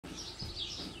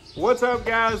What's up,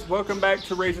 guys? Welcome back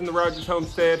to Raising the Rogers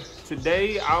Homestead.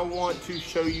 Today I want to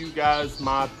show you guys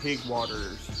my pig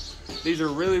waterers. These are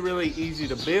really easy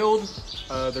to build.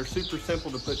 They're super simple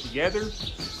to put together,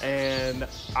 and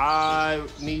I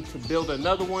need to build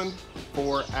another one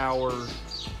for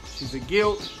she's a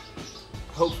gilt,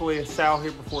 hopefully a sow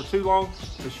here before too long,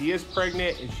 but she is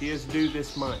pregnant and she is due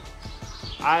this month.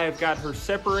 I have got her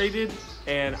separated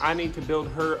and I need to build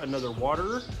her another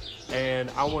waterer,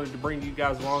 and I wanted to bring you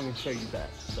guys along and show you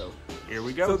that. So here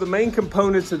we go. So the main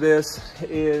components of this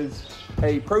is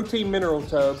a protein mineral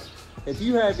tub. If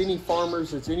you have any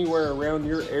farmers that's anywhere around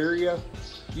your area,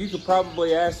 you could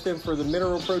probably ask them for the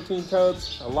mineral protein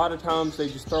tubs. A lot of times they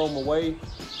just throw them away.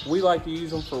 We like to use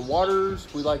them for waterers.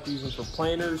 We like to use them for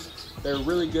planters. They're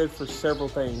really good for several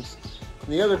things.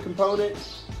 And the other component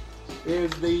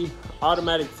is the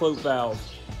automatic float valve.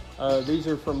 These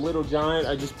are from Little Giant.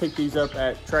 I just picked these up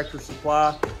at Tractor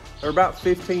Supply. They're about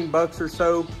 15 bucks or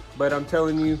so, but I'm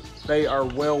telling you, they are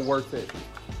well worth it.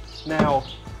 Now,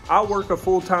 I work a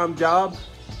full-time job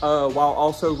while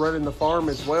also running the farm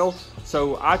as well.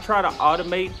 So I try to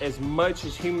automate as much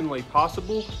as humanly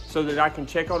possible so that I can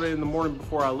check on it in the morning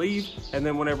before I leave. And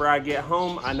then whenever I get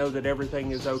home, I know that everything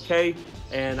is okay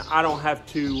and I don't have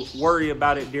to worry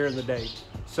about it during the day.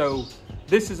 So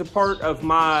this is a part of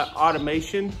my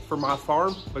automation for my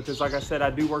farm because, like I said, I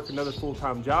do work another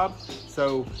full-time job.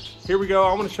 So here we go.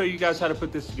 I want to show you guys how to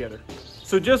put this together.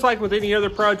 So just like with any other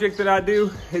project that I do,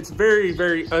 it's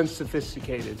very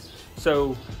unsophisticated.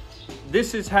 So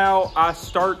this is how I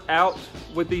start out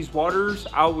with these waterers.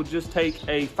 I will just take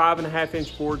a 5.5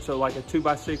 inch board, so like a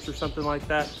 2x6 or something like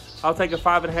that. I'll take a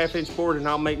 5.5 inch board and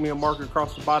I'll make me a marker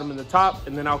across the bottom and the top,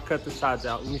 and then I'll cut the sides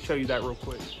out. Let me show you that real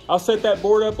quick. I'll set that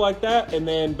board up like that, and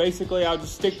then basically I'll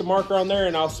just stick the marker on there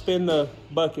and I'll spin the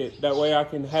bucket. That way I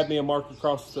can have me a mark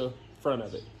across the front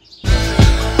of it.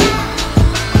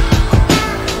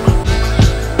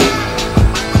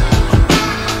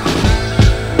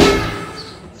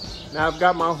 Now I've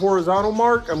got my horizontal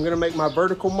mark. I'm gonna make my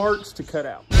vertical marks to cut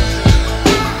out.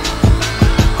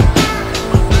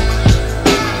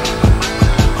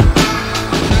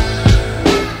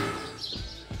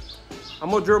 I'm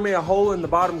gonna drill me a hole in the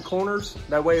bottom corners.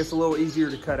 That way it's a little easier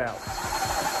to cut out.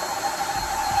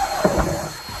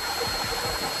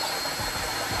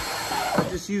 I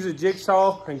just use a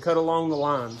jigsaw and cut along the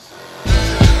lines.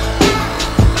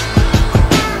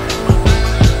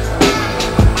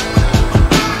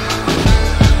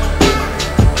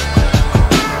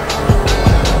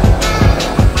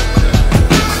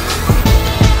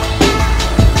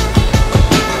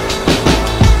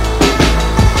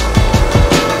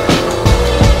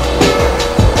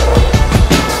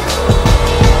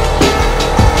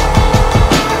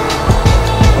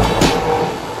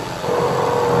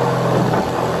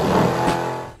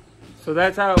 So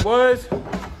that's how it was.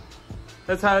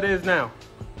 That's how it is now.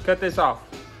 Cut this off.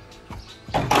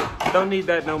 Don't need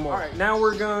that no more. All right, now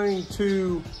we're going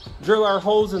to drill our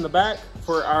holes in the back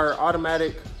for our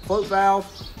automatic float valve.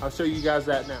 I'll show you guys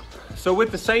that now. So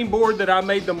with the same board that I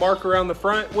made the mark around the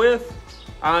front with,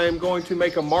 I'm going to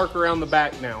make a mark around the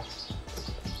back now.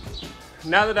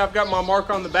 Now that I've got my mark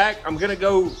on the back, I'm gonna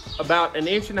go about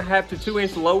 1.5 to 2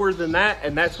 inches lower than that,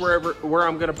 and that's where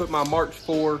I'm gonna put my marks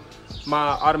for my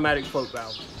automatic float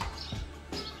valve.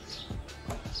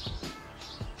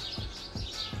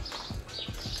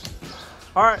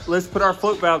 All right, let's put our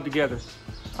float valve together.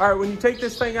 All right, when you take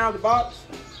this thing out of the box,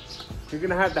 you're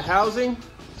gonna have the housing.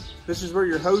 This is where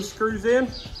your hose screws in.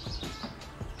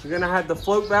 You're gonna have the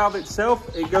float valve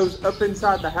itself. It goes up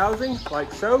inside the housing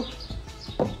like so.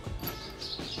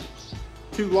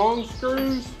 2 long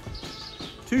screws,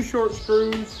 2 short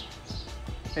screws,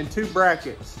 and 2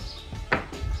 brackets.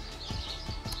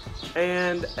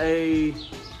 And a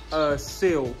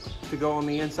seal to go on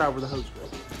the inside where the hose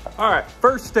goes. All right,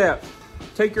 first step,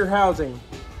 take your housing.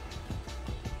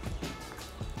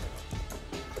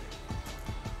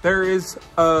 There is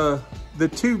the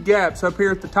 2 gaps up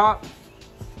here at the top.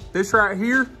 This right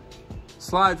here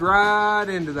slides right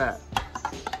into that.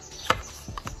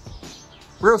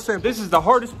 Real simple. This is the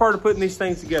hardest part of putting these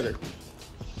things together.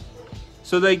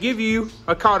 So they give you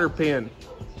a cotter pin.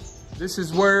 This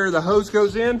is where the hose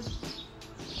goes in.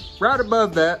 Right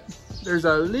above that, there's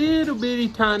a little bitty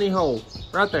tiny hole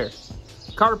right there.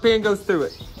 Cotter pin goes through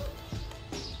it.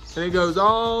 And it goes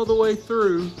all the way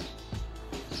through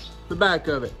the back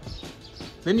of it.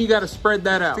 Then you gotta spread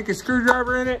that out. Stick a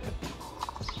screwdriver in it.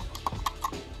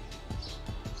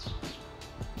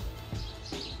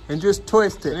 And just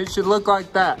twist it. And it should look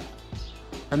like that.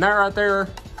 And that right there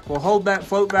will hold that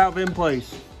float valve in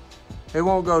place. It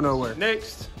won't go nowhere.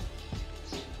 Next,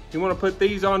 you want to put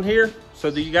these on here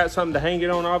so that you got something to hang it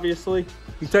on, obviously.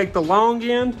 You take the long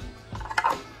end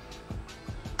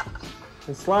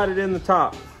and slide it in the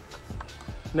top.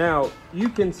 Now, you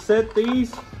can set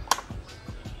these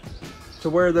to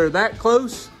where they're that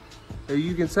close, or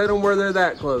you can set them where they're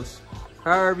that close.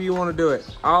 However you want to do it.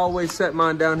 I always set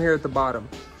mine down here at the bottom.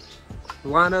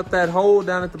 Line up that hole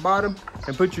down at the bottom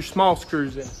and put your small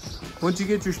screws in. Once you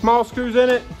get your small screws in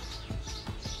it,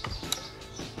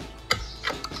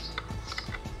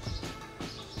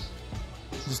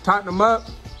 just tighten them up.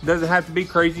 Doesn't have to be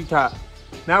crazy tight.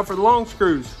 Now for the long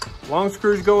screws. Long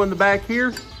screws go in the back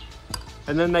here,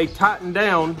 and then they tighten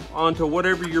down onto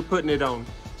whatever you're putting it on.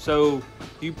 So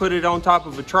you put it on top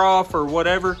of a trough or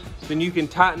whatever, then you can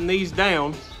tighten these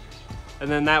down, and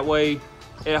then that way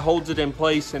it holds it in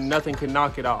place and nothing can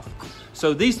knock it off.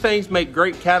 So these things make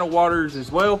great cattle waters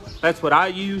as well. That's what I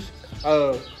use,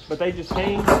 but they just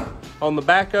hang on the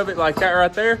back of it like that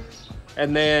right there,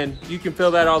 and then you can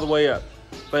fill that all the way up.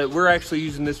 But we're actually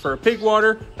using this for a pig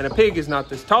water, and a pig is not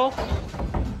this tall,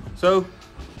 so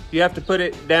you have to put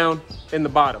it down in the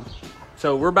bottom.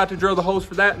 So we're about to drill the holes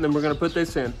for that, and then we're gonna put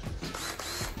this in.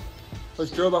 Let's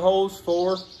drill the holes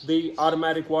for the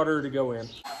automatic water to go in.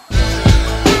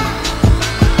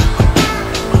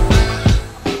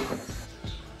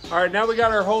 All right, now we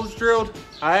got our holes drilled.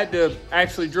 I had to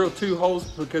actually drill 2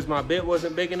 holes because my bit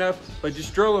wasn't big enough, but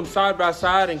just drill them side by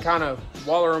side and kind of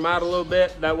waller them out a little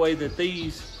bit. That way that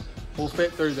these will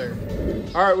fit through there.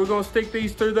 All right, we're gonna stick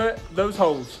these through those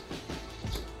holes.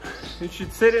 It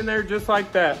should sit in there just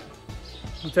like that.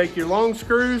 You take your long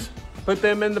screws, put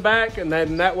them in the back, and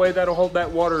then that way that'll hold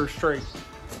that water straight.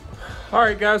 All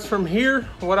right, guys, from here,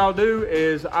 what I'll do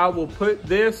is I will put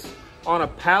this on a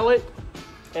pallet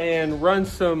and run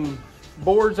some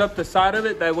boards up the side of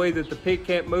it. That way that the pig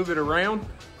can't move it around.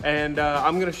 And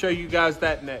I'm gonna show you guys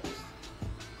that next.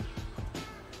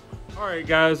 All right,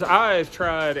 guys, I have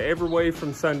tried every way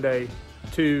from Sunday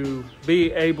to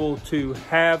be able to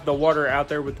have the water out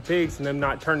there with the pigs and them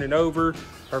not turn it over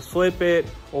or flip it,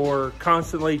 or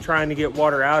constantly trying to get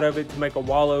water out of it to make a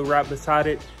wallow right beside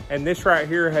it. And this right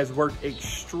here has worked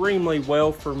extremely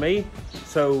well for me.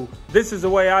 So this is the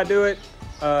way I do it.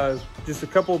 Just a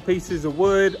couple of pieces of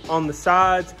wood on the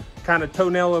sides, kind of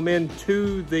toenail them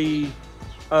into the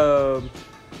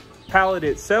pallet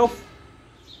itself.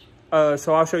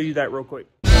 So I'll show you that real quick.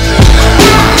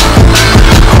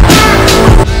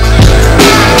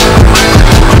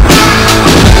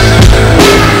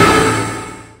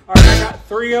 All right, I got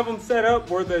 3 of them set up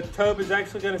where the tub is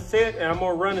actually going to sit, and I'm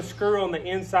going to run a screw on the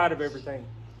inside of everything.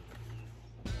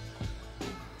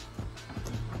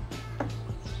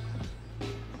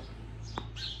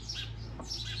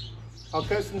 I'll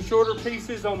cut some shorter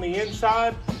pieces on the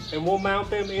inside, and we'll mount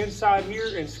them inside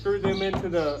here and screw them into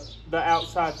the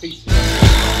outside pieces.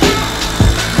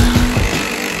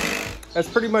 That's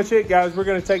pretty much it, guys. We're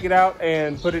gonna take it out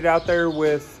and put it out there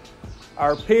with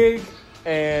our pig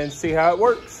and see how it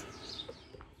works.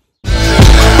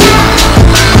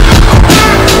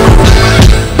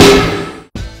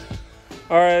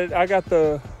 All right, I got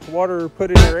the water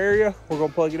put in their area. We're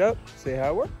gonna plug it up, see how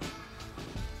it works.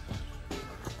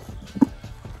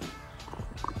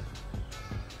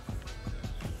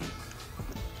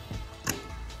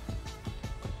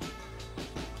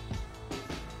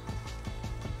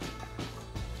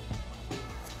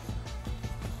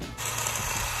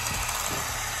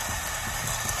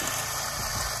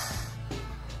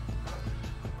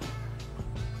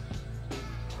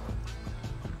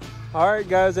 All right,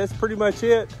 guys, that's pretty much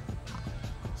it.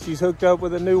 She's hooked up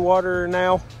with a new waterer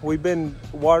now. We've been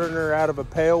watering her out of a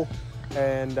pail,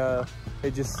 and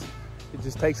it just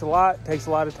takes a lot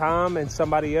of time and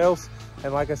somebody else.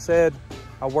 And like I said,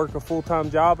 I work a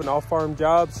full-time job, an off-farm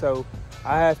job, so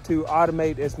I have to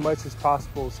automate as much as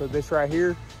possible. So this right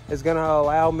here is gonna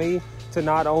allow me to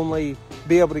not only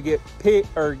be able to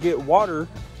get water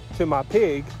to my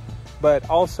pig, but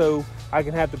also I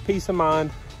can have the peace of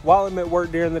mind while I'm at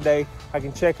work during the day. I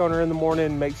can check on her in the morning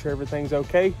and make sure everything's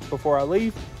okay before I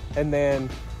leave, and then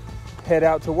head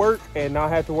out to work and not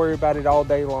have to worry about it all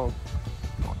day long.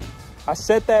 I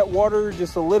set that water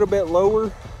just a little bit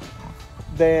lower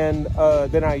than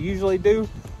I usually do,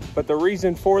 but the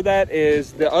reason for that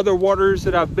is the other waters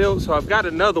that I've built. So I've got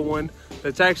another one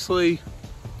that's actually,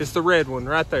 it's the red one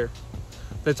right there,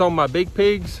 that's on my big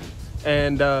pigs,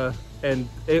 and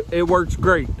it works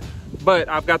great. But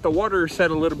I've got the water set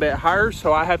a little bit higher,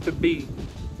 so I have to be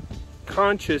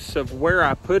conscious of where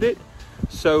I put it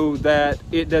so that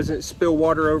it doesn't spill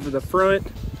water over the front.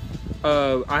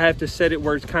 I have to set it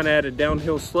where it's kind of at a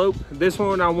downhill slope. This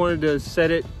one I wanted to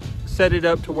set it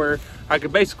up to where I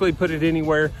could basically put it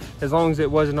anywhere as long as it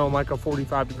wasn't on like a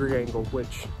 45-degree angle,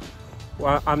 which,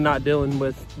 well, I'm not dealing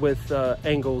with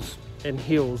angles and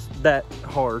hills that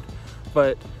hard.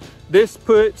 But this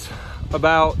puts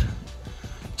about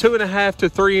 2.5 to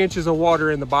 3 inches of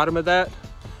water in the bottom of that,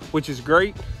 which is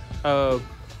great.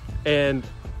 And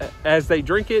as they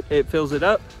drink it, it fills it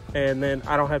up, and then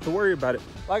I don't have to worry about it.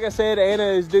 Like I said, Anna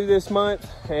is due this month,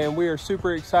 and we are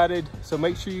super excited. So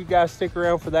make sure you guys stick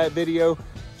around for that video.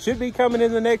 Should be coming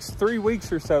in the next 3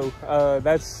 weeks or so.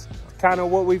 That's kind of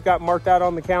what we've got marked out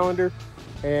on the calendar.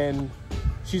 And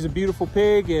she's a beautiful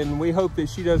pig, and we hope that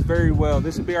she does very well.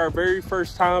 This will be our very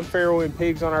first time farrowing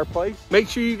pigs on our place. Make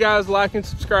sure you guys like and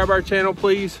subscribe our channel,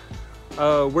 please.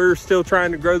 We're still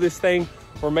trying to grow this thing.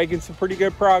 We're making some pretty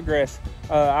good progress.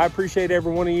 I appreciate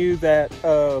every one of you that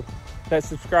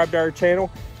subscribe to our channel.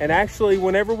 And actually,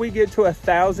 whenever we get to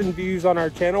 1,000 views on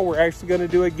our channel, we're actually going to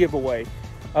do a giveaway.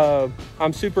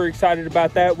 I'm super excited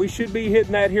about that. We should be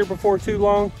hitting that here before too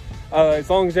long, as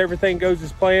long as everything goes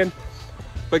as planned.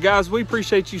 But guys, we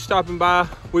appreciate you stopping by.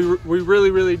 We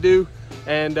really do.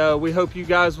 And we hope you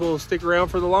guys will stick around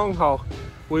for the long haul.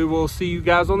 We will see you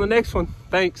guys on the next one.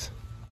 Thanks.